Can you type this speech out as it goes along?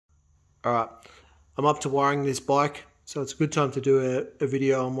All right, I'm up to wiring this bike, so it's a good time to do a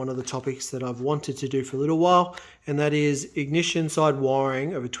video on one of the topics that I've wanted to do for a little while, and that is ignition side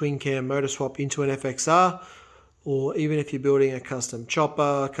wiring of a twin cam motor swap into an FXR, or even if you're building a custom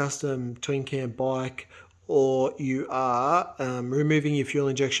chopper, custom twin cam bike, or you are removing your fuel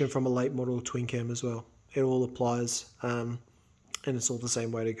injection from a late model twin cam as well. It all applies. And it's all the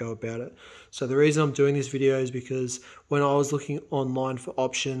same way to go about it. So the reason I'm doing this video is because when I was looking online for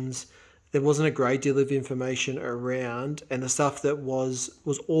options, there wasn't a great deal of information around, and the stuff that was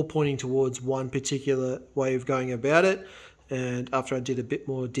all pointing towards one particular way of going about it. And after I did a bit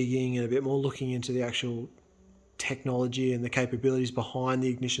more digging and a bit more looking into the actual technology and the capabilities behind the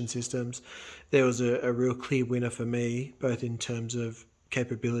ignition systems, there was a real clear winner for me, both in terms of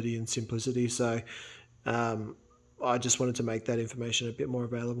capability and simplicity. So I just wanted to make that information a bit more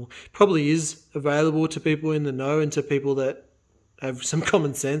available. Probably is available to people in the know and to people that have some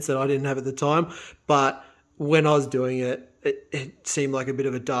common sense that I didn't have at the time. But when I was doing it, it seemed like a bit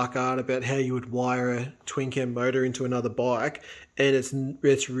of a dark art about how you would wire a twin cam motor into another bike. And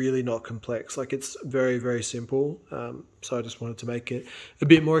it's really not complex. Like, it's very, very simple. So I just wanted to make it a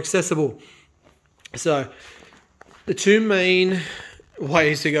bit more accessible. So the two main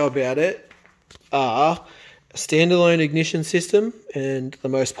ways to go about it are a standalone ignition system, and the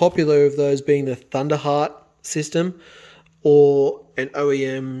most popular of those being the Thunderheart system, or an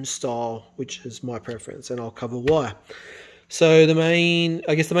OEM style, which is my preference, and I'll cover why. So the main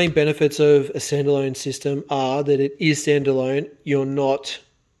benefits of a standalone system are that it is standalone. You're not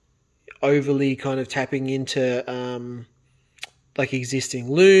overly kind of tapping into like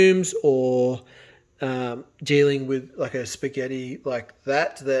existing looms or dealing with like a spaghetti like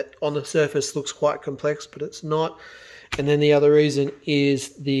that on the surface looks quite complex, but it's not. And then the other reason is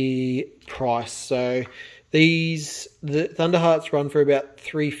the price. So the Thunderhearts run for about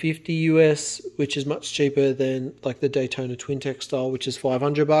 $350 US, which is much cheaper than like the Daytona Twin Tech style, which is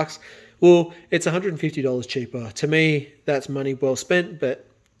 $500. Well, it's $150 cheaper. To me, that's money well spent, but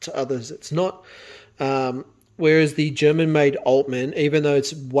to others, it's not. Whereas the German-made Altman, even though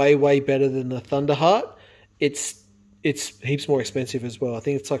it's way, way better than the Thunderheart, it's heaps more expensive as well. I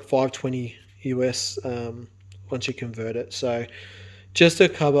think it's like $520 US once you convert it. So just to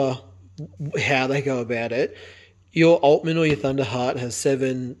cover how they go about it, your Altman or your Thunderheart has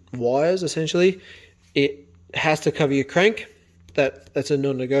 7 wires, essentially. It has to cover your crank. That's a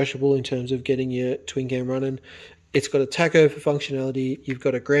non-negotiable in terms of getting your twin cam running. It's got a tacho for functionality, you've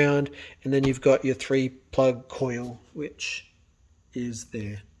got a ground, and then you've got your 3-plug coil, which is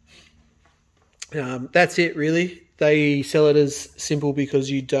there. That's it, really. They sell it as simple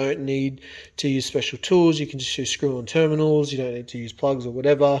because you don't need to use special tools. You can just use screw-on terminals. You don't need to use plugs or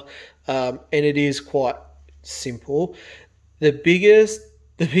whatever. And it is quite simple. The biggest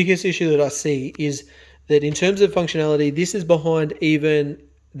issue that I see is that in terms of functionality, this is behind even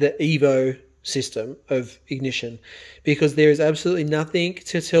the Evo system of ignition, because there is absolutely nothing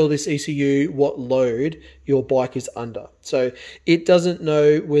to tell this ECU what load your bike is under. So it doesn't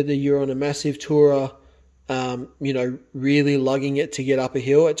know whether you're on a massive tourer, really lugging it to get up a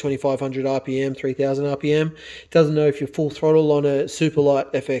hill at 2,500 RPM, 3,000 RPM. It doesn't know if you're full throttle on a super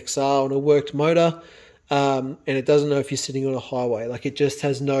light FXR on a worked motor, and it doesn't know if you're sitting on a highway. Like, it just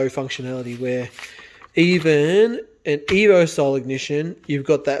has no functionality, where even an Evo style ignition, you've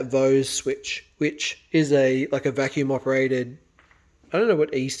got that Vose switch, which is a vacuum operated, I don't know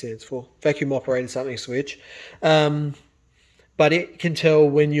what E stands for, vacuum operated something switch. But it can tell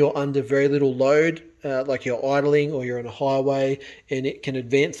when you're under very little load, like you're idling or you're on a highway, and it can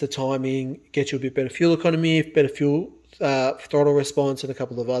advance the timing, get you a bit better fuel economy, better fuel throttle response, and a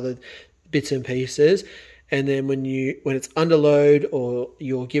couple of other bits and pieces. And then when it's under load or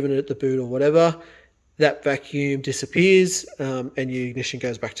you're giving it the boot or whatever, that vacuum disappears, and your ignition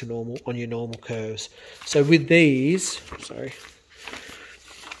goes back to normal on your normal curves. So with these,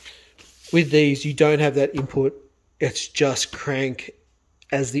 you don't have that input. It's just crank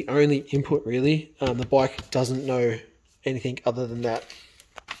as the only input, really. The bike doesn't know anything other than that.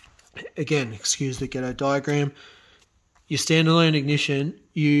 Again, excuse the ghetto diagram. Your standalone ignition,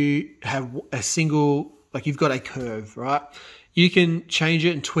 you have a single, like, you've got a curve, right? You can change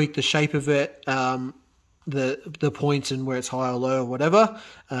it and tweak the shape of it, the points and where it's high or low or whatever.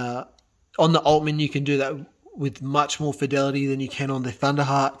 On the Altman, you can do that with much more fidelity than you can on the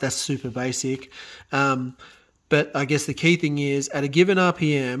Thunderheart. That's super basic. But I guess the key thing is, at a given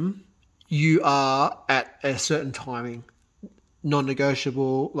RPM, you are at a certain timing,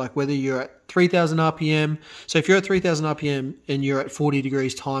 non-negotiable, like whether you're at 3,000 RPM. So if you're at 3,000 RPM and you're at 40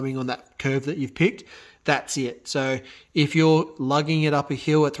 degrees timing on that curve that you've picked, that's it. So if you're lugging it up a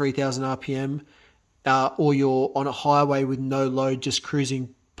hill at 3,000 RPM, or you're on a highway with no load, just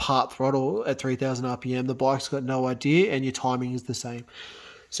cruising part throttle at 3,000 RPM, the bike's got no idea and your timing is the same.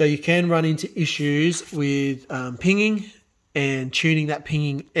 So you can run into issues with pinging and tuning that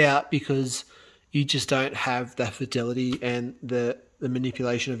pinging out because you just don't have that fidelity and the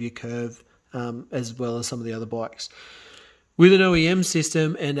manipulation of your curve as well as some of the other bikes. With an OEM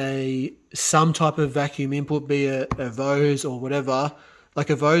system and some type of vacuum input, be a Vose or whatever, like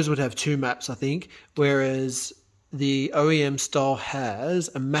a Vose would have 2 maps, I think, whereas the OEM style has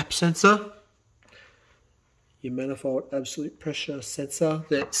a map sensor, your manifold absolute pressure sensor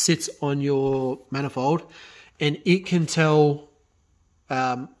that sits on your manifold, and it can tell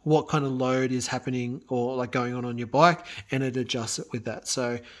what kind of load is happening or like going on your bike, and it adjusts it with that.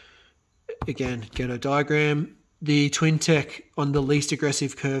 So again, get a diagram. The Twin Tech on the least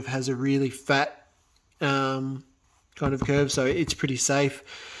aggressive curve has a really fat kind of curve, so it's pretty safe.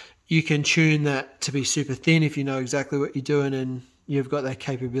 You can tune that to be super thin if you know exactly what you're doing and you've got that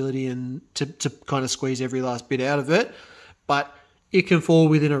capability and to kind of squeeze every last bit out of it. But it can fall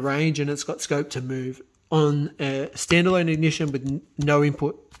within a range and it's got scope to move. On a standalone ignition with no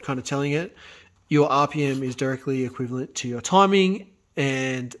input kind of telling it, your RPM is directly equivalent to your timing,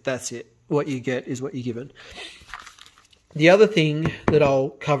 and that's it. What you get is what you're given. The other thing that I'll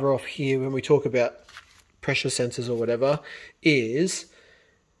cover off here when we talk about pressure sensors or whatever is,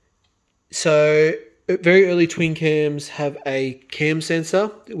 so very early twin cams have a cam sensor,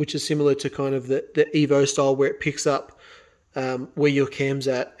 which is similar to kind of the Evo style, where it picks up where your cam's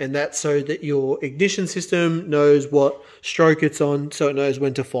at, and that's so that your ignition system knows what stroke it's on, so it knows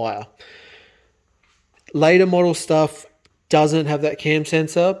when to fire. Later model stuff doesn't have that cam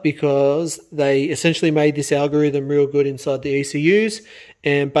sensor because they essentially made this algorithm real good inside the ECUs,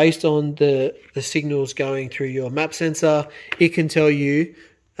 and based on the signals going through your map sensor, it can tell you,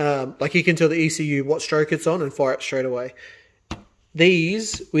 like you can tell the ECU what stroke it's on and fire it straight away.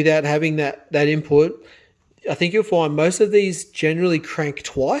 These, without having that input, I think you'll find most of these generally crank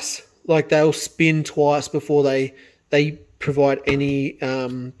twice. Like they'll spin twice before they provide any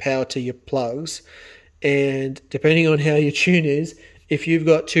power to your plugs. And depending on how your tune is, if you've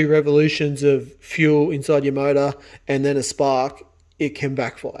got 2 revolutions of fuel inside your motor and then a spark, it can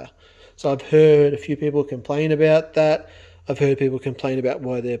backfire. So I've heard a few people complain about that. I've heard people complain about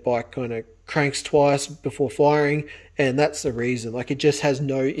why their bike kind of cranks twice before firing, and that's the reason. Like it just has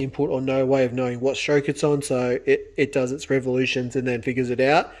no input or no way of knowing what stroke it's on, so it does its revolutions and then figures it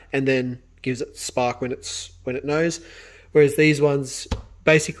out and then gives it spark when it knows. Whereas these ones,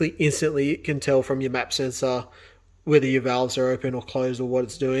 basically instantly it can tell from your map sensor whether your valves are open or closed or what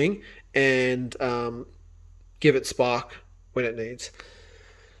it's doing, and give it spark when it needs.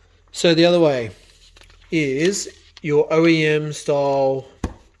 So the other way is your OEM style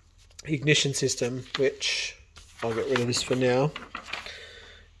ignition system, which I'll get rid of this for now.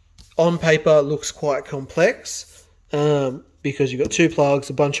 On paper looks quite complex because you've got 2 plugs,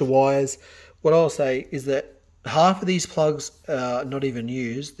 a bunch of wires. What I'll say is that half of these plugs are not even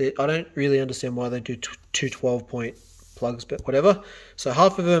used. I don't really understand why they do 2 12-point plugs, but whatever. So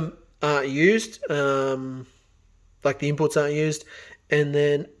half of them aren't used, like the inputs aren't used. And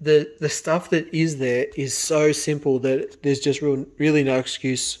then the stuff that is there is so simple that there's just really no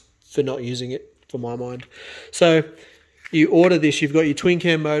excuse for not using it, for my mind. So you order this, you've got your twin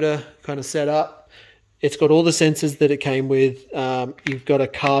cam motor kind of set up. It's got all the sensors that it came with. You've got a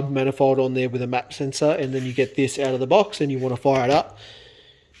Carb'd manifold on there with a map sensor, and then you get this out of the box and you want to fire it up.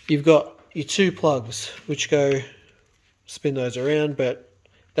 You've got your 2 plugs, which go, spin those around, but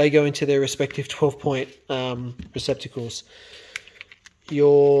they go into their respective 12-point receptacles.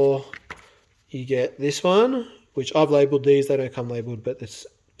 You get this one, which I've labelled these. They don't come labelled, but it's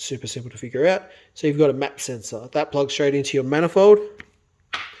super simple to figure out. So you've got a map sensor. That plugs straight into your manifold.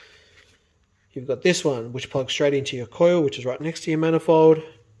 You've got this one, which plugs straight into your coil, which is right next to your manifold.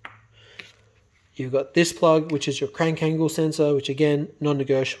 You've got this plug, which is your crank angle sensor, which again,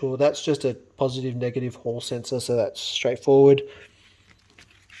 non-negotiable. That's just a positive, negative Hall sensor, so that's straightforward.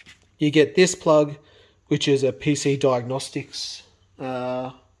 You get this plug, which is a PC diagnostics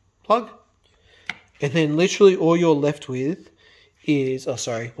plug. And then literally all you're left with is, oh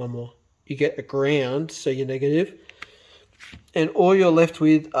sorry, one more. You get a ground, so you're negative. And all you're left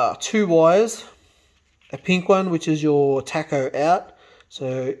with are 2 wires. A pink one, which is your tacho out.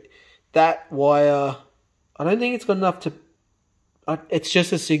 So that wire, I don't think it's got enough to, it's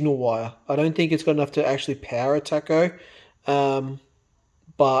just a signal wire. I don't think it's got enough to actually power a tacho.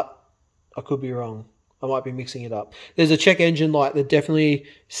 But I could be wrong. I might be mixing it up. There's a check engine light that definitely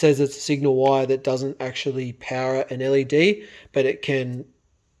says it's a signal wire that doesn't actually power an LED, but it can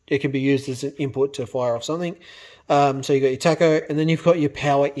be used as an input to fire off something. So you got your tacho, and then you've got your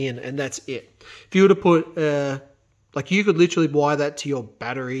power in, and that's it. If you were to put, like you could literally wire that to your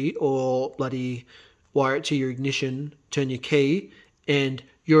battery or bloody wire it to your ignition, turn your key, and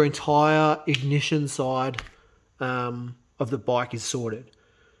your entire ignition side of the bike is sorted.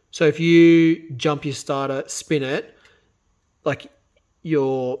 So if you jump your starter, spin it, like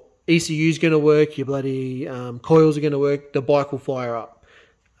your ECU is going to work, your bloody coils are going to work, the bike will fire up.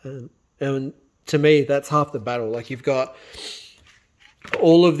 And to me, that's half the battle. Like you've got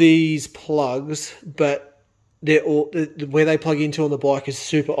all of these plugs, but they're all, where they plug into on the bike is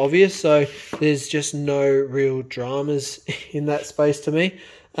super obvious. So there's just no real dramas in that space to me.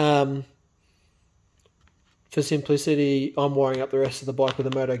 For simplicity, I'm wiring up the rest of the bike with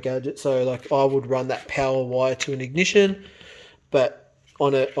a moto gadget. So like I would run that power wire to an ignition, but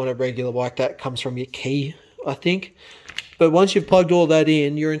on a regular bike that comes from your key, I think. But once you've plugged all that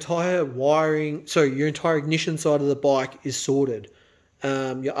in, your entire ignition side of the bike is sorted.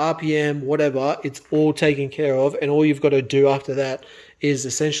 Your RPM, whatever, it's all taken care of, and all you've got to do after that is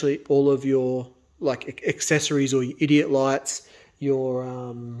essentially all of your like accessories or your idiot lights,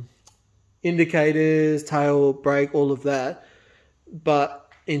 your indicators, tail, brake, all of that.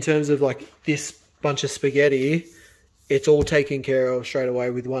 But in terms of like this bunch of spaghetti, it's all taken care of straight away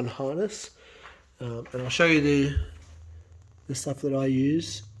with one harness. And I'll show you the stuff that I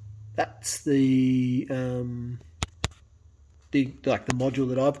use. That's the module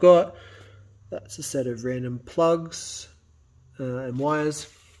that I've got. That's a set of random plugs and wires,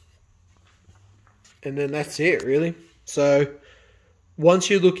 and then that's it really. So once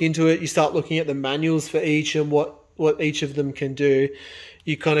you look into it, you start looking at the manuals for each and what each of them can do.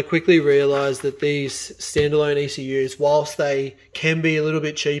 You kind of quickly realize that these standalone ECUs, whilst they can be a little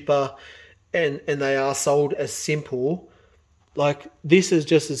bit cheaper and they are sold as simple, like this is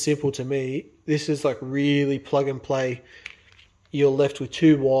just as simple to me. This is like really plug and play. You're left with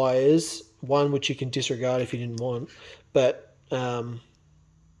two wires, one which you can disregard if you didn't want, but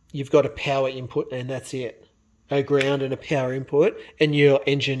you've got a power input and that's it. A ground and a power input, and your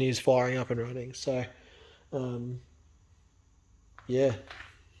engine is firing up and running. So, yeah,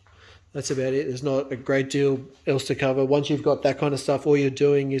 that's about it. There's not a great deal else to cover. Once you've got that kind of stuff, all you're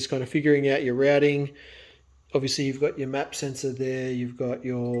doing is kind of figuring out your routing. Obviously, you've got your map sensor there. You've got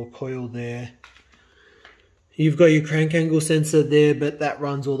your coil there. You've got your crank angle sensor there, but that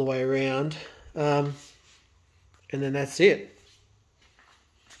runs all the way around. And then that's it.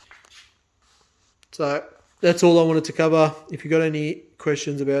 So that's all I wanted to cover. If you got any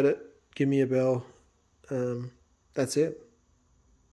questions about it, give me a bell. That's it.